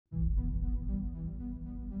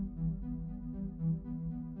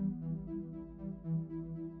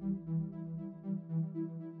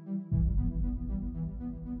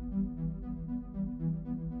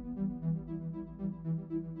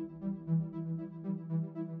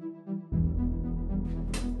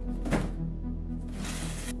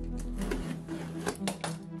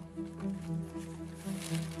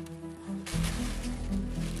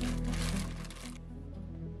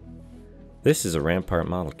This is a Rampart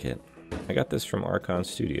model kit. I got this from Archon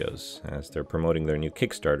Studios, as they're promoting their new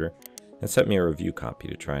Kickstarter, and sent me a review copy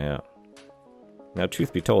to try out. Now,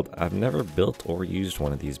 truth be told, I've never built or used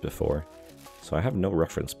one of these before, so I have no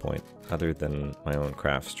reference point other than my own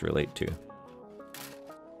crafts to relate to.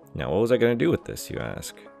 Now, what was I going to do with this, you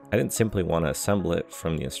ask? I didn't simply want to assemble it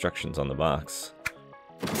from the instructions on the box.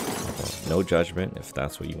 Well, no judgment if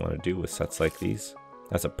that's what you want to do with sets like these.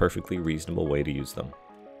 That's a perfectly reasonable way to use them.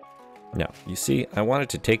 Now, you see, I wanted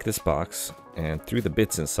to take this box and through the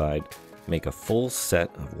bits inside, make a full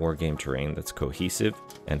set of wargame terrain that's cohesive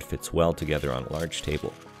and fits well together on a large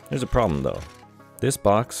table. There's a problem though. This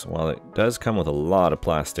box, while it does come with a lot of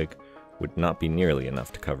plastic, would not be nearly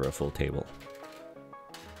enough to cover a full table.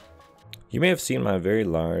 You may have seen my very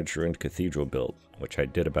large ruined cathedral build, which I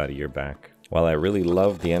did about a year back. While I really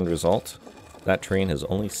loved the end result, that terrain has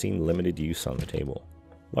only seen limited use on the table,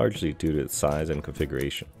 largely due to its size and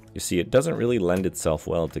configuration. You see, it doesn't really lend itself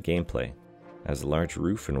well to gameplay, as the large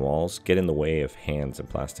roof and walls get in the way of hands and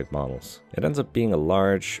plastic models. It ends up being a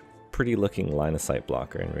large, pretty looking line of sight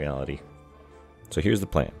blocker in reality. So here's the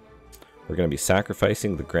plan. We're going to be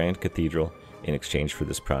sacrificing the Grand Cathedral in exchange for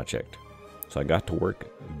this project. So I got to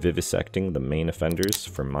work vivisecting the main offenders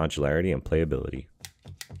for modularity and playability.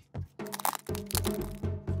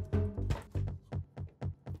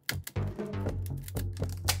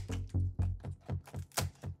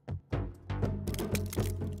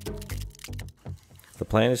 The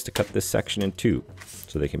plan is to cut this section in two,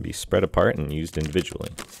 so they can be spread apart and used individually.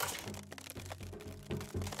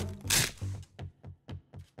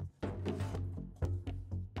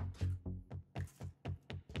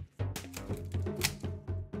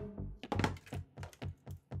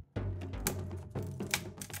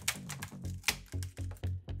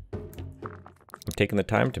 I'm taking the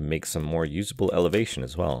time to make some more usable elevation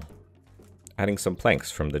as well, adding some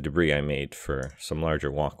planks from the debris I made for some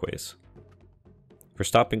larger walkways. For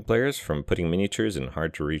stopping players from putting miniatures in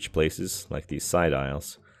hard to reach places like these side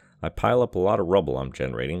aisles, I pile up a lot of rubble I'm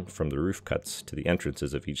generating from the roof cuts to the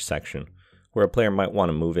entrances of each section where a player might want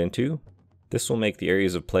to move into. This will make the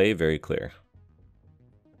areas of play very clear.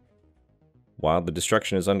 While the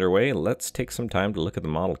destruction is underway, let's take some time to look at the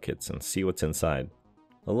model kits and see what's inside.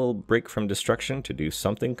 A little break from destruction to do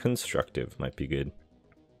something constructive might be good.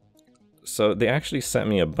 So they actually sent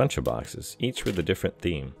me a bunch of boxes, each with a different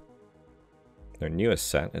theme. Their newest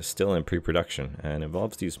set is still in pre-production and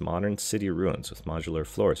involves these modern city ruins with modular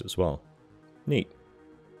floors as well. Neat.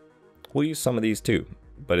 We'll use some of these too,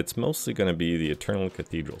 but it's mostly going to be the Eternal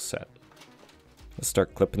Cathedral set. Let's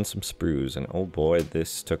start clipping some sprues, and oh boy,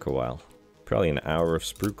 this took a while. Probably an hour of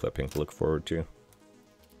sprue clipping to look forward to.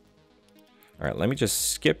 Alright, let me just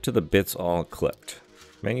skip to the bits all clipped.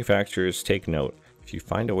 Manufacturers, take note. If you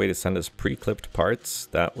find a way to send us pre-clipped parts,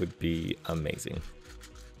 that would be amazing.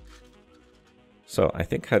 So I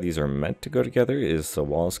think how these are meant to go together is the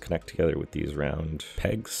walls connect together with these round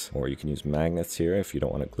pegs, or you can use magnets here if you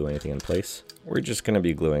don't want to glue anything in place. We're just going to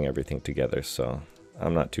be gluing everything together, so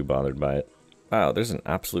I'm not too bothered by it. Wow, there's an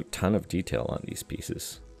absolute ton of detail on these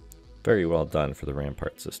pieces. Very well done for the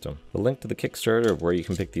Rampart system. The link to the Kickstarter of where you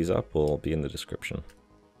can pick these up will be in the description.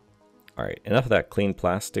 Alright, enough of that clean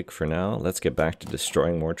plastic for now. Let's get back to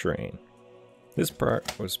destroying more terrain. This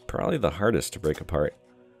part was probably the hardest to break apart.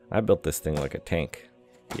 I built this thing like a tank.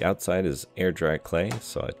 The outside is air dry clay,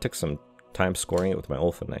 so I took some time scoring it with my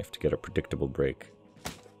Olfa knife to get a predictable break.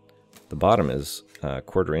 The bottom is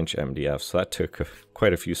 1/4 inch MDF, so that took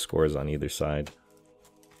quite a few scores on either side.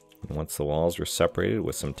 And once the walls were separated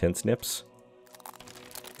with some tin snips,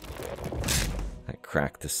 I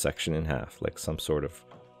cracked this section in half like some sort of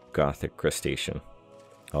gothic crustacean.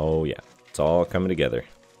 Oh yeah, it's all coming together.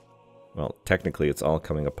 Well, technically it's all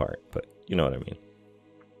coming apart, but you know what I mean.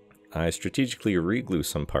 I strategically re-glue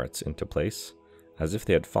some parts into place, as if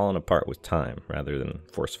they had fallen apart with time, rather than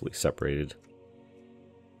forcefully separated.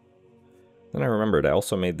 Then I remembered I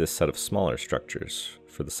also made this set of smaller structures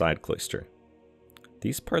for the side cloister.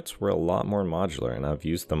 These parts were a lot more modular, and I've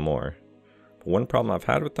used them more. But one problem I've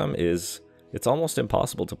had with them is it's almost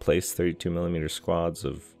impossible to place 32mm squads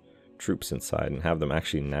of troops inside and have them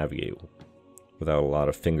actually navigate without a lot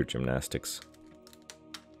of finger gymnastics.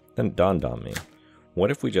 Then it dawned on me. What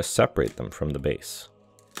if we just separate them from the base?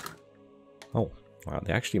 Oh, wow,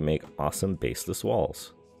 they actually make awesome baseless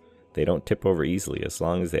walls. They don't tip over easily as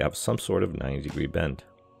long as they have some sort of 90-degree bend.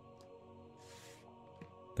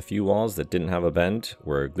 The few walls that didn't have a bend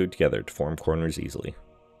were glued together to form corners easily.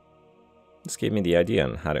 This gave me the idea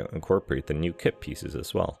on how to incorporate the new kit pieces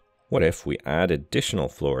as well. What if we add additional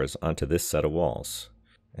floors onto this set of walls?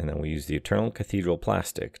 And then we use the Eternal Cathedral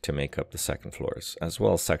plastic to make up the second floors, as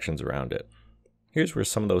well as sections around it. Here's where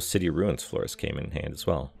some of those city ruins floors came in hand as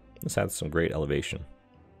well. This adds some great elevation.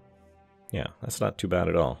 Yeah, that's not too bad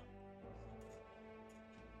at all.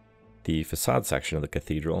 The facade section of the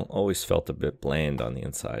cathedral always felt a bit bland on the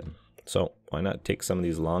inside, so why not take some of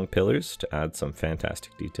these long pillars to add some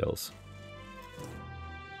fantastic details.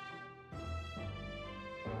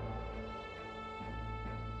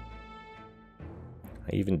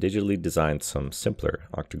 I even digitally designed some simpler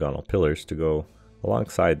octagonal pillars to go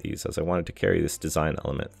alongside these, as I wanted to carry this design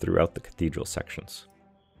element throughout the cathedral sections.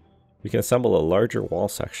 We can assemble a larger wall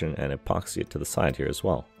section and epoxy it to the side here as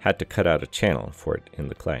well. Had to cut out a channel for it in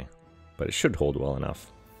the clay, but it should hold well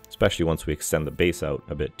enough, especially once we extend the base out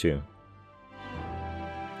a bit too.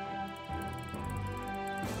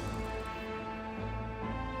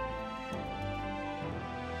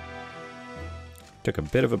 Took a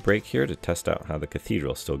bit of a break here to test out how the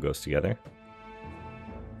cathedral still goes together.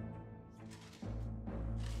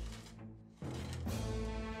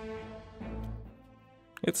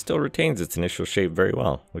 It still retains its initial shape very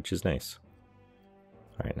well, which is nice.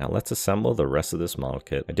 Alright, now let's assemble the rest of this model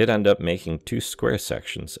kit. I did end up making 2 square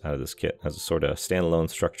sections out of this kit as a sort of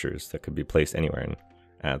standalone structures that could be placed anywhere and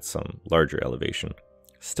add some larger elevation.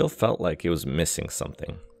 Still felt like it was missing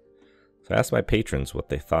something. So I asked my patrons what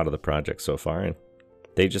they thought of the project so far, and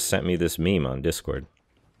they just sent me this meme on Discord.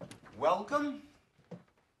 Welcome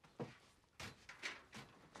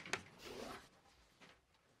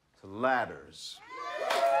to ladders.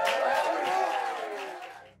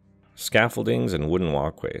 Scaffoldings and wooden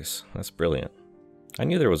walkways. That's brilliant. I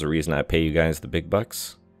knew there was a reason I pay you guys the big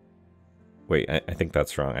bucks. Wait, I think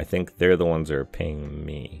that's wrong. I think they're the ones that are paying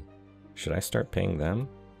me. Should I start paying them?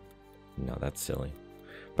 No, that's silly.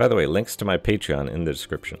 By the way, links to my Patreon in the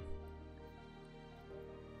description.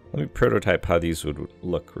 Let me prototype how these would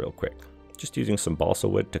look real quick. Just using some balsa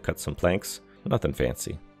wood to cut some planks. Nothing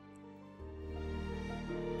fancy.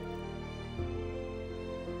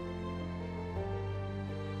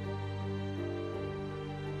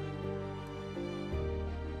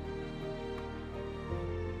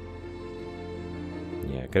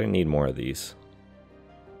 Yeah, gonna need more of these.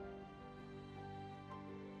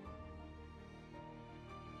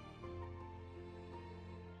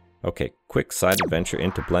 Okay, quick side adventure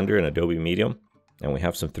into Blender and Adobe Medium, and we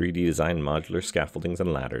have some 3D designed modular scaffoldings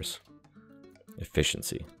and ladders.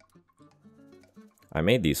 Efficiency. I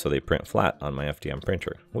made these so they print flat on my FDM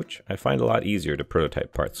printer, which I find a lot easier to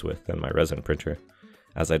prototype parts with than my resin printer,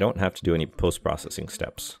 as I don't have to do any post-processing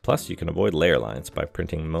steps. Plus, you can avoid layer lines by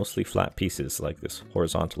printing mostly flat pieces like this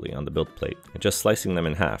horizontally on the build plate, and just slicing them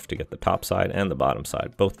in half to get the top side and the bottom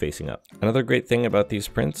side both facing up. Another great thing about these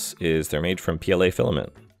prints is they're made from PLA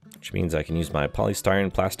filament, which means I can use my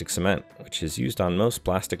polystyrene plastic cement, which is used on most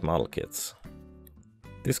plastic model kits.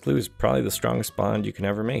 This glue is probably the strongest bond you can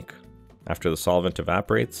ever make. After the solvent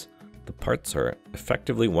evaporates, the parts are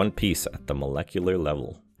effectively one piece at the molecular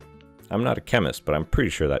level. I'm not a chemist, but I'm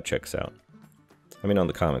pretty sure that checks out. Let me know in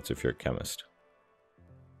the comments if you're a chemist.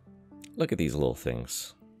 Look at these little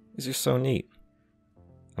things. These are so neat.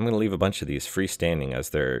 I'm going to leave a bunch of these freestanding as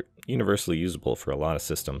they're universally usable for a lot of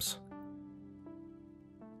systems.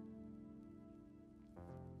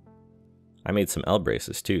 I made some L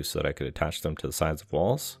braces too so that I could attach them to the sides of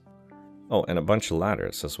walls. Oh, and a bunch of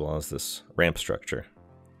ladders as well as this ramp structure.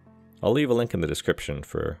 I'll leave a link in the description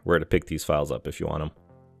for where to pick these files up if you want them.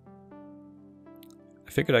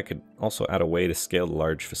 I figured I could also add a way to scale the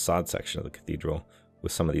large facade section of the cathedral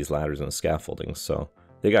with some of these ladders and scaffoldings, so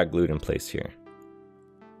they got glued in place here.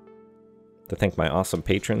 To thank my awesome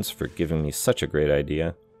patrons for giving me such a great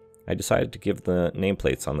idea, I decided to give the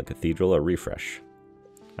nameplates on the cathedral a refresh.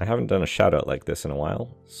 I haven't done a shout out like this in a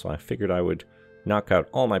while, so I figured I would knock out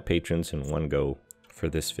all my patrons in one go for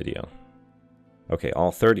this video. Okay,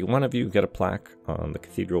 all 31 of you get a plaque on the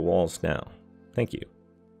cathedral walls now. Thank you.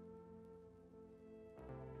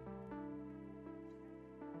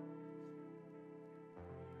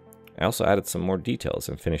 I also added some more details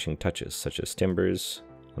and finishing touches, such as timbers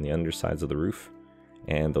on the undersides of the roof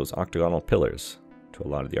and those octagonal pillars to a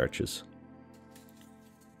lot of the arches.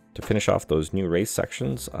 To finish off those new raised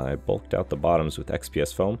sections, I bulked out the bottoms with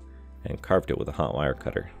XPS foam and carved it with a hot wire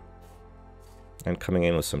cutter. And coming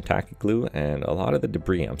in with some tacky glue and a lot of the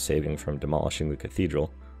debris I'm saving from demolishing the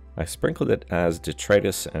cathedral, I sprinkled it as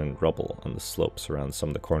detritus and rubble on the slopes around some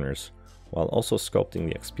of the corners, while also sculpting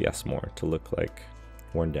the XPS more to look like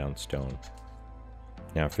worn down stone.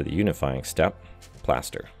 Now for the unifying step,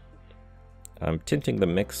 plaster. I'm tinting the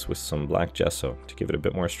mix with some black gesso to give it a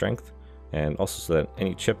bit more strength, and also so that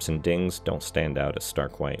any chips and dings don't stand out as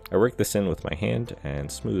stark white. I work this in with my hand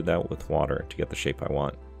and smooth out with water to get the shape I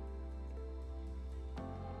want.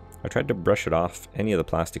 I tried to brush it off any of the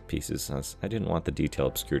plastic pieces as I didn't want the detail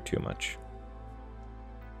obscured too much.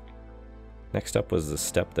 Next up was the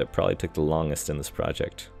step that probably took the longest in this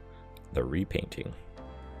project, the repainting.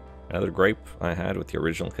 Another gripe I had with the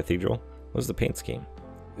original cathedral was the paint scheme.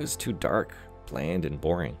 It was too dark, bland, and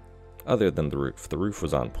boring. Other than the roof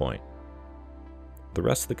was on point. The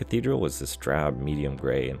rest of the cathedral was this drab medium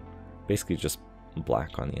gray and basically just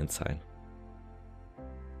black on the inside.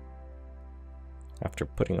 After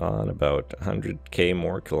putting on about 100k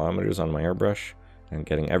more kilometers on my airbrush and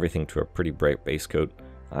getting everything to a pretty bright base coat,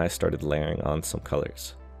 I started layering on some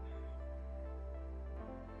colors.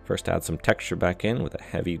 First add some texture back in with a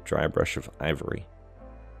heavy dry brush of ivory,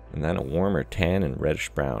 and then a warmer tan and reddish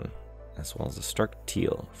brown, as well as a stark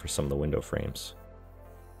teal for some of the window frames.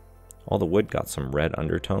 All the wood got some red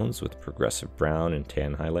undertones with progressive brown and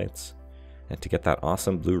tan highlights, and to get that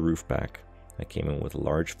awesome blue roof back, I came in with a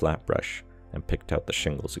large flat brush and picked out the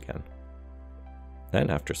shingles again. Then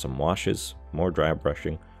after some washes, more dry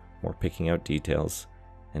brushing, more picking out details,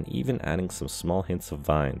 and even adding some small hints of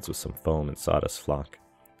vines with some foam and sawdust flock,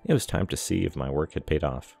 it was time to see if my work had paid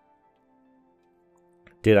off.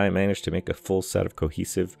 Did I manage to make a full set of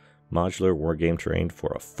cohesive, modular wargame terrain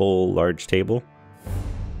for a full large table?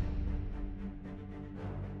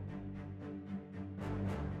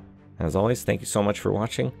 As always, thank you so much for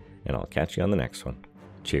watching, and I'll catch you on the next one.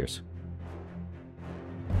 Cheers.